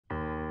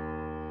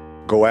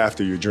Go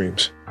after your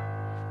dreams,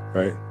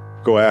 right?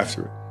 Go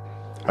after it.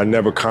 I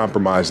never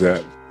compromised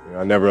that.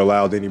 I never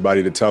allowed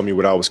anybody to tell me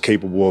what I was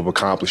capable of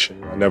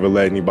accomplishing. I never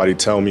let anybody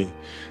tell me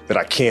that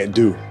I can't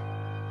do,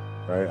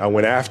 right? I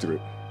went after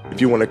it. If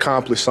you want to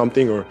accomplish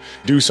something or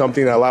do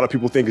something that a lot of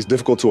people think is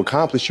difficult to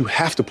accomplish, you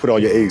have to put all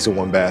your eggs in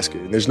one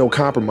basket, and there's no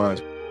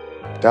compromise.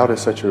 Doubt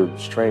is such a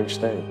strange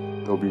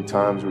thing. There'll be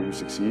times where you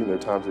succeed and there are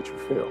times that you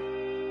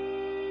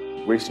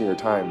fail. Wasting your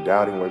time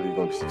doubting whether you're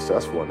going to be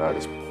successful or not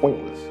is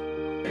pointless.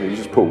 And you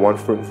just put one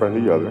foot in front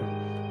of the other,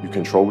 you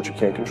control what you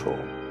can't control,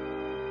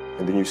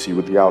 and then you see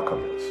what the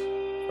outcome is,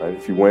 right?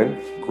 If you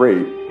win,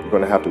 great, you're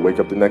going to have to wake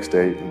up the next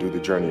day and do the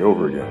journey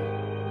over again.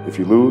 If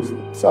you lose,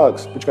 it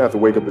sucks, but you're going to have to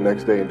wake up the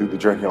next day and do the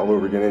journey all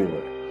over again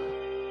anyway.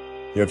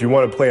 You know, if you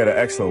want to play at an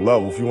excellent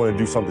level, if you want to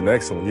do something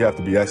excellent, you have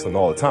to be excellent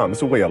all the time.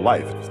 It's a way of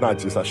life. It's not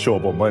just I show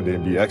up on Monday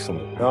and be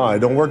excellent. No, it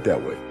don't work that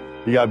way.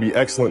 You got to be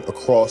excellent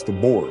across the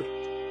board,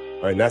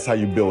 right? And that's how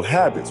you build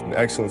habits. When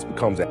excellence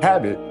becomes a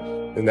habit,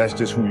 then that's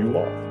just who you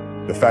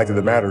are. The fact of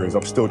the matter is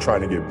I'm still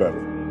trying to get better.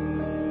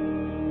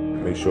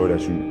 Make sure that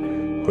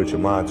you put your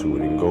mind to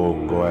it and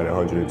go at it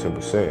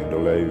 110%.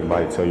 Don't let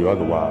anybody tell you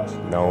otherwise.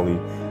 Not only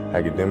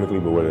academically,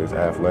 but whether it's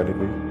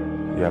athletically,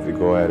 you have to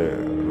go at it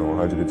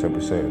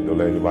 110%. Don't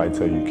let anybody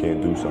tell you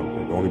can't do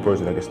something. The only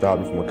person that can stop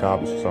you from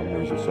accomplishing something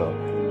is yourself.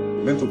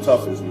 Mental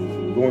toughness means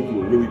when you're going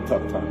through a really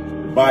tough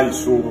time. Your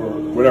body's sore,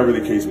 whatever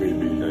the case may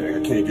be. I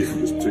can't get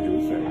through this particular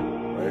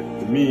thing, right?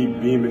 To me,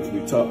 being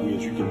mentally tough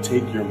means you can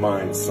take your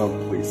mind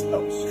someplace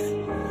else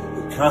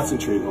and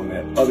concentrate on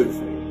that other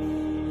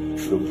thing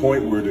to the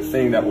point where the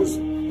thing that was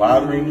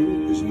bothering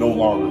you is no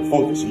longer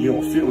focused and you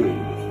don't feel it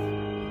anymore.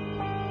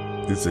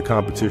 It's a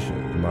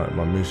competition.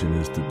 My mission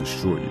is to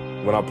destroy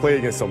you. When I play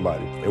against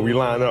somebody and we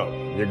line up,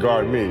 you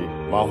guard me,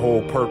 my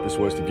whole purpose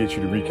was to get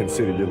you to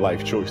reconsider your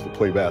life choice to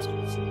play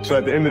basketball. So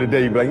at the end of the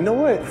day, you'd be like, you know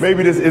what?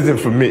 Maybe this isn't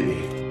for me.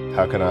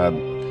 How can I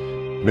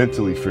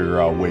mentally figure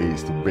out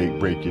ways to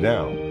break you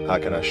down? How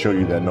can I show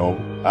you that, no,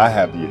 I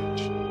have the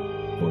edge?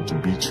 I'm going to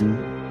beat you.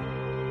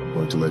 I'm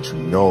going to let you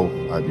know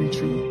I beat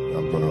you.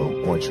 I'm going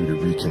to want you to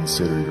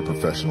reconsider your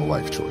professional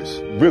life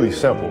choice. Really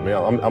simple,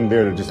 man. I'm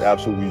there to just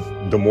absolutely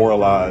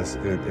demoralize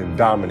and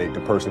dominate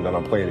the person that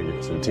I'm playing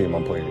against, the team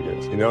I'm playing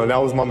against. You know, and that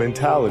was my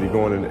mentality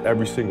going into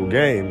every single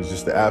game, is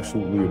just to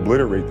absolutely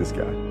obliterate this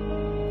guy.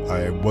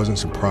 I wasn't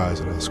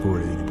surprised that I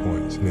scored 80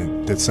 points.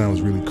 And that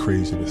sounds really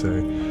crazy to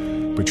say,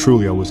 but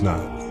truly I was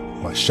not.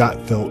 My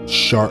shot felt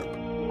sharp.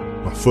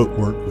 My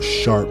footwork was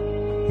sharp.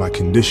 My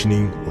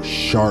conditioning was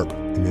sharp.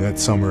 I mean, that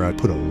summer I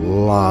put a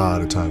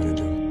lot of time in the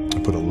gym. I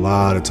put a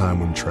lot of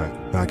time on the track.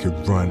 I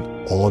could run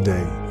all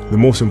day. The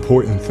most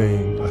important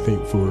thing, I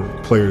think, for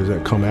players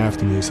that come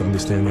after me is to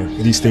understand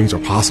that these things are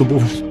possible,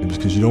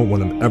 because you don't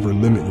want to ever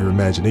limit your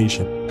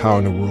imagination. How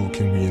in the world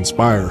can we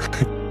inspire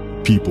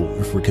people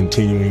if we're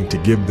continuing to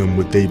give them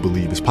what they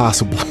believe is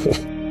possible?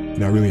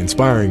 Not really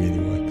inspiring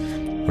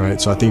anyone,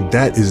 right? So I think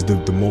that is the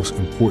most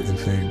important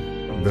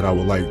thing that I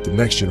would like the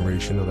next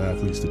generation of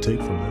athletes to take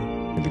from that.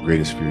 And the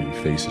greatest fear you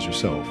face is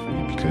yourself,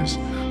 because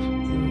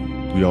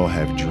we all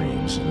have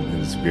dreams, and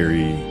it's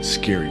very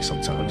scary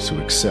sometimes to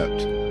accept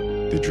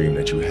the dream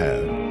that you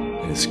have.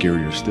 And it's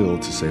scarier still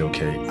to say,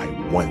 okay, I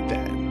want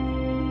that.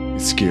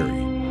 It's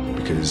scary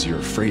because you're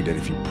afraid that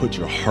if you put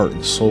your heart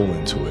and soul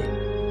into it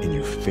and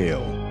you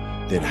fail,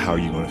 then how are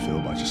you going to feel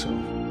about yourself,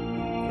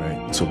 right?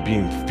 And so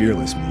being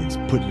fearless means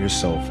putting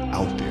yourself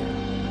out there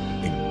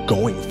and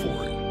going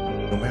for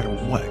it. No matter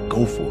what,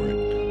 go for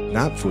it.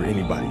 Not for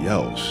anybody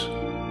else,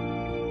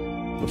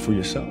 but for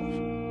yourself.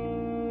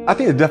 I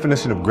think the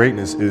definition of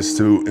greatness is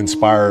to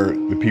inspire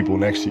the people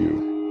next to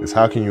you. It's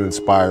how can you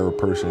inspire a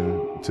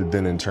person to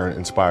then in turn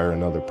inspire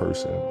another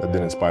person that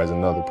then inspires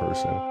another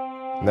person.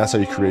 And that's how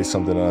you create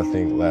something that I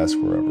think lasts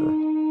forever.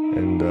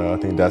 And I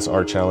think that's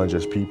our challenge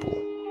as people,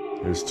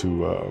 is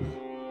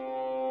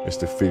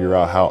to figure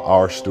out how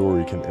our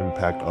story can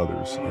impact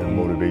others and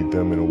motivate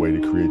them in a way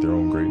to create their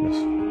own greatness.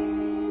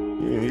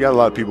 You got a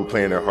lot of people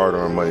paying their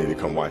hard-earned money to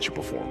come watch you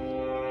perform.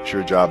 It's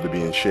your job to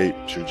be in shape.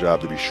 It's your job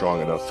to be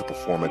strong enough to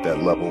perform at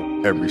that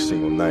level every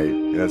single night.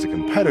 And as a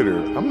competitor,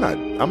 I'm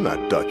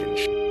not ducking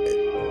shit.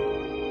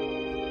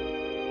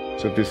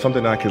 So if there's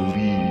something I could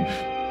leave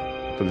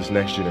for this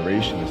next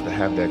generation, is to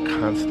have that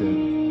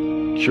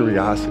constant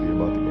curiosity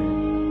about the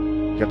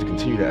game. You have to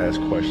continue to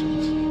ask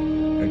questions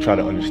and try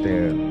to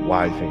understand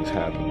why things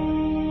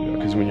happen.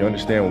 Because when you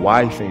understand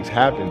why things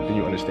happen, then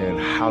you understand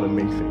how to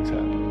make things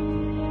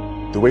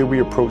happen. The way we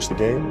approach the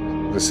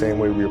game is the same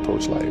way we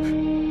approach life.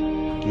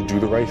 You do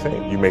the right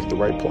thing. You make the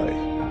right play.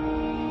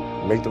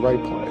 You make the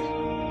right play.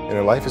 And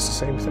in life, it's the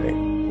same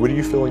thing. What do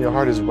you feel in your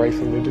heart is the right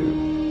thing to do?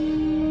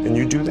 And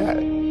you do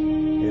that.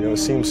 You know, it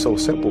seems so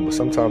simple, but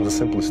sometimes the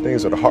simplest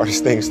things are the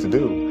hardest things to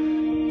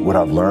do. What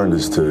I've learned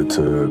is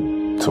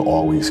to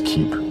always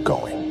keep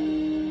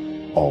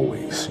going.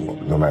 Always. You know,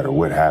 no matter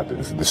what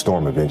happens, the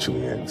storm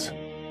eventually ends.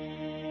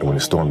 And when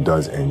the storm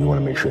does end, you want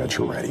to make sure that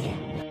you're ready.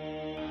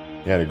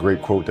 He had a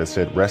great quote that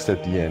said, "Rest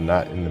at the end,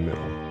 not in the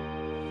middle."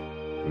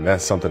 And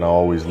that's something I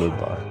always live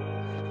by.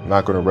 I'm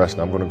not going to rest,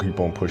 I'm going to keep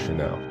on pushing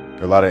now.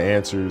 There are a lot of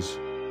answers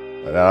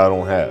that I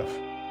don't have,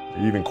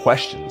 even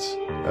questions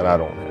that I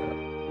don't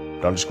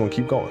have. But I'm just gonna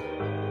keep going.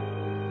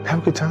 Have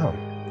a good time.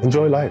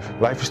 Enjoy life.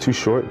 Life is too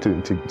short to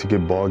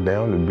get bogged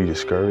down and be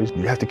discouraged.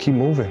 You have to keep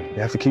moving. You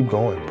have to keep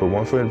going. Put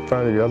one foot in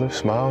front of the other,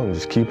 smile, and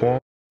just keep on.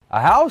 A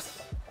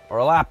house or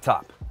a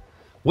laptop?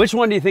 Which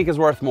one do you think is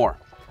worth more?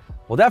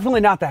 Well,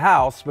 definitely not the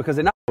house, because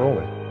it not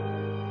rolling.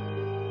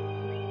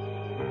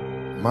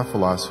 My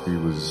philosophy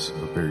was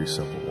a very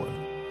simple one.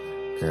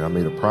 And I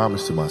made a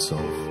promise to myself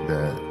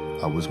that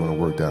I was going to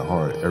work that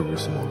hard every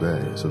single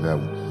day so that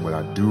when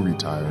I do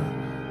retire,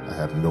 I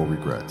have no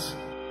regrets.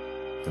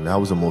 And that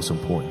was the most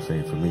important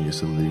thing for me, is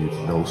to leave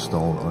no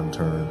stone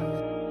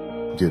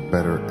unturned, get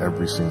better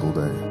every single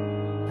day.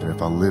 And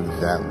if I lived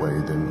that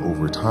way, then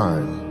over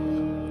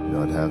time,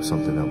 I'd have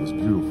something that was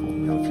beautiful.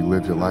 If you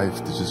live your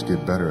life to just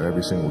get better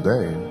every single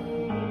day,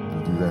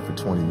 and do that for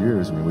 20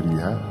 years, what do you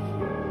have?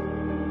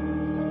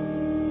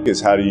 Is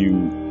how do you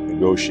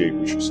negotiate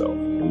with yourself?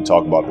 When you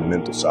talk about the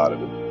mental side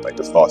of it, like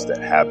the thoughts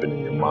that happen in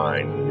your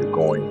mind when you're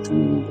going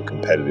through a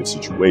competitive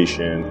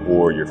situation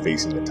or you're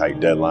facing a tight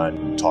deadline,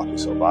 you talk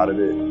yourself out of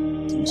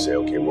it. Do you say,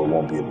 okay, well, it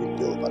won't be a big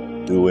deal if I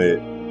don't do it,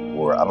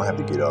 or I don't have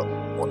to get up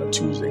on a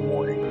Tuesday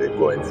morning, then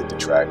go ahead and hit the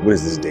track. What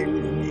does this day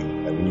really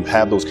mean? And when you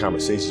have those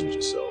conversations with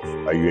yourself,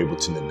 are you able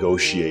to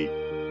negotiate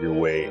your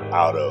way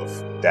out of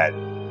that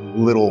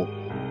little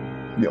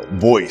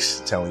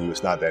voice telling you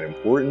it's not that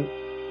important,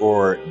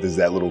 or does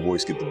that little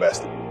voice get the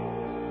best of you?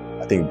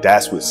 I think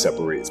that's what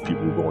separates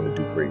people who go on to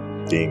do great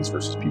things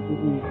versus people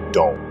who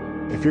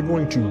don't. If you're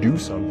going to do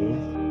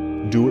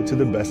something, do it to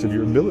the best of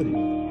your ability.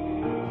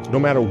 No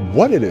matter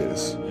what it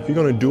is, if you're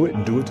going to do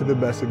it to the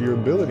best of your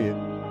ability.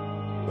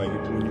 Like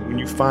when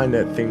you find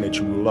that thing that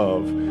you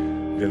love,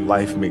 then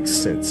life makes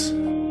sense.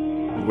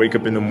 You wake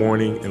up in the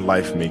morning and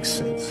life makes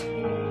sense.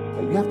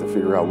 You have to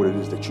figure out what it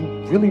is that you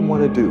really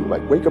want to do.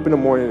 Like wake up in the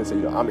morning and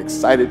say, I'm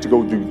excited to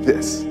go do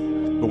this.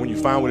 But when you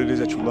find what it is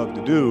that you love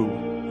to do,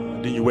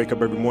 then you wake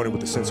up every morning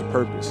with a sense of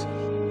purpose.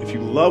 If you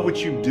love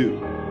what you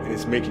do and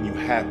it's making you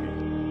happy,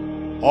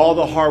 all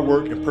the hard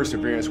work and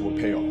perseverance will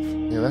pay off.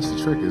 Yeah, that's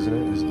the trick, isn't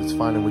it? It's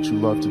finding what you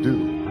love to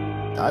do.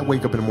 I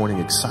wake up in the morning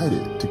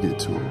excited to get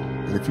to it.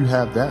 And if you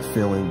have that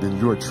feeling, then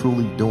you're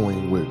truly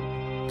doing what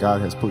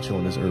God has put you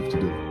on this earth to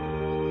do.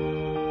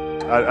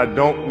 I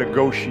don't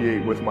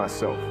negotiate with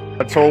myself.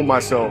 I told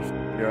myself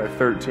at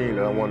 13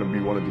 that I want to be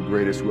one of the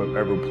greatest who have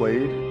ever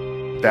played.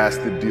 That's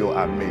the deal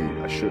I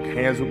made. I shook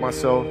hands with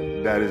myself.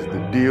 That is the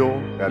deal.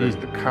 That is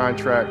the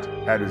contract.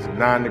 That is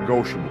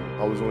non-negotiable.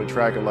 I was on the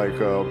track at like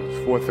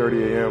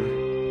 4:30 a.m.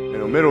 In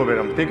the middle of it,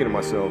 I'm thinking to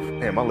myself,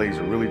 man, my legs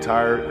are really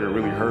tired. They're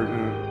really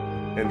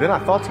hurting. And then I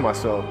thought to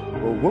myself,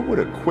 well, what would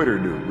a quitter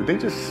do? Would they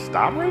just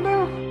stop right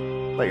now?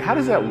 Like, how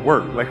does that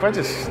work? Like, if I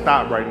just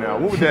stop right now,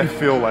 what would that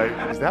feel like?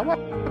 Is that why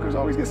fuckers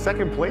always get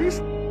second place?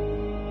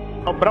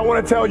 But I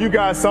want to tell you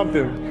guys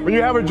something. When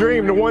you have a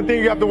dream, the one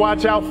thing you have to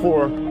watch out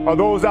for are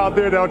those out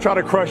there that'll try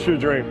to crush your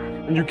dream.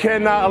 And you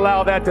cannot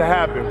allow that to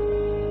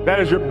happen. That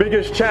is your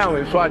biggest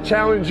challenge. So I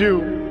challenge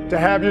you to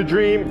have your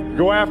dream,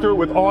 go after it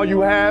with all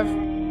you have,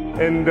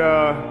 and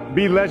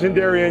be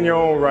legendary in your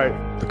own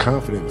right. The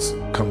confidence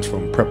comes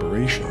from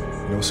preparation.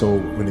 So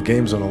when the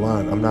game's on the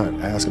line, I'm not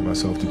asking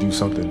myself to do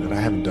something that I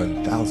haven't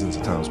done thousands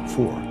of times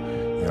before.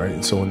 Right?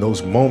 And so in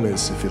those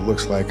moments, if it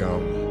looks like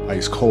I'm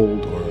ice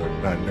cold or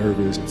not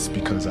nervous, it's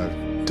because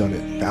I've done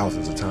it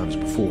thousands of times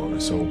before.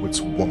 So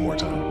it's one more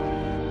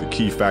time. The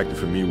key factor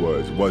for me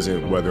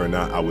wasn't whether or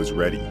not I was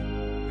ready.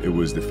 It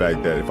was the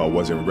fact that if I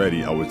wasn't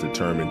ready, I was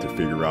determined to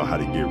figure out how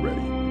to get ready.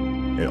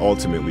 And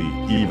ultimately,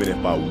 even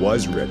if I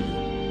was ready,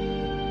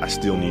 I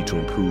still need to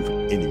improve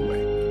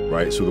anyway,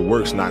 right? So the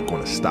work's not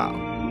going to stop.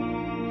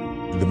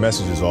 The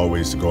message is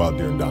always to go out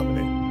there and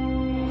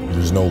dominate.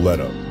 There's no let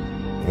up.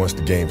 Once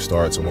the game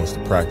starts and once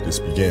the practice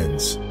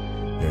begins,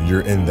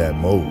 you're in that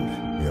mode.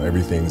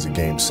 Everything's a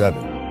game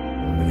 7.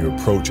 And when you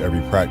approach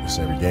every practice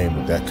and every game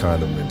with that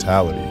kind of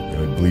mentality,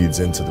 it bleeds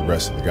into the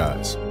rest of the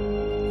guys.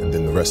 And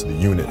then the rest of the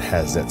unit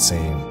has that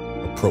same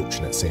approach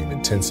and that same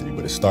intensity,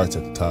 but it starts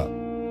at the top.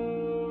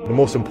 The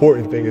most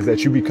important thing is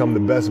that you become the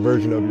best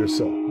version of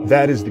yourself.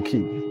 That is the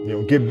key.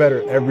 Get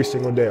better every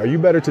single day. Are you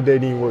better today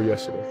than you were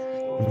yesterday?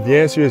 If the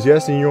answer is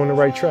yes, then you're on the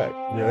right track.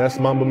 That's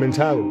Mamba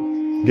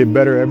mentality. Get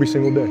better every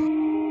single day.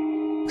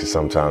 Because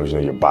sometimes,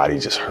 your body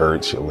just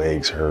hurts, your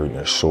legs hurt, and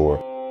they're sore.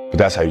 But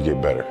that's how you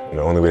get better.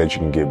 The only way that you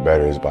can get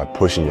better is by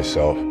pushing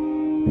yourself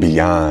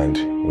beyond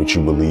what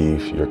you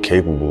believe you're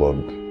capable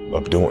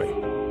of doing.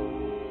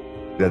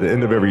 At the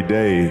end of every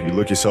day, you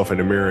look yourself in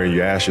the mirror and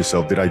you ask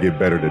yourself, did I get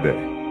better today?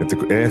 If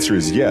the answer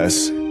is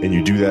yes, and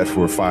you do that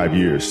for 5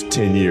 years,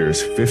 10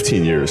 years,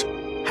 15 years,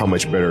 how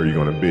much better are you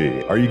going to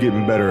be? Are you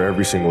getting better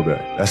every single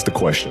day? That's the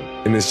question.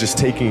 And it's just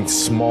taking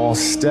small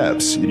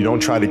steps. You don't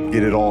try to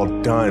get it all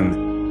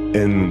done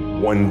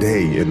in one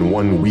day, in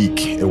 1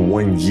 week, in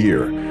 1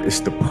 year. It's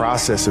the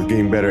process of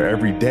getting better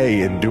every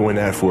day and doing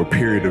that for a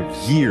period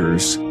of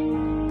years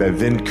that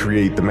then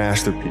create the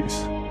masterpiece.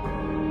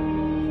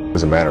 It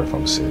doesn't matter if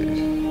I'm sick.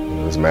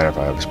 It doesn't matter if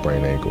I have a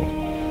sprained ankle.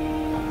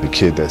 The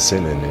kid that's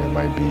sitting in there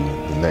might be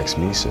the next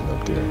me sitting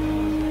up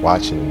there,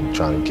 watching and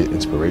trying to get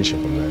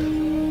inspiration from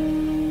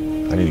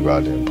that. I need to go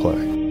out there and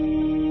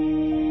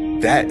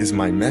play. That is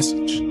my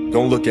message.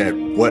 Don't look at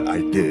what I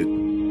did,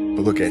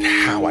 but look at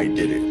how I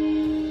did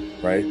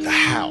it, right? The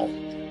how.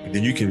 And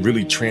then you can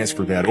really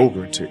transfer that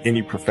over to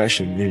any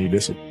profession, any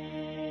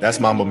discipline. That's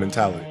Mamba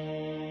mentality.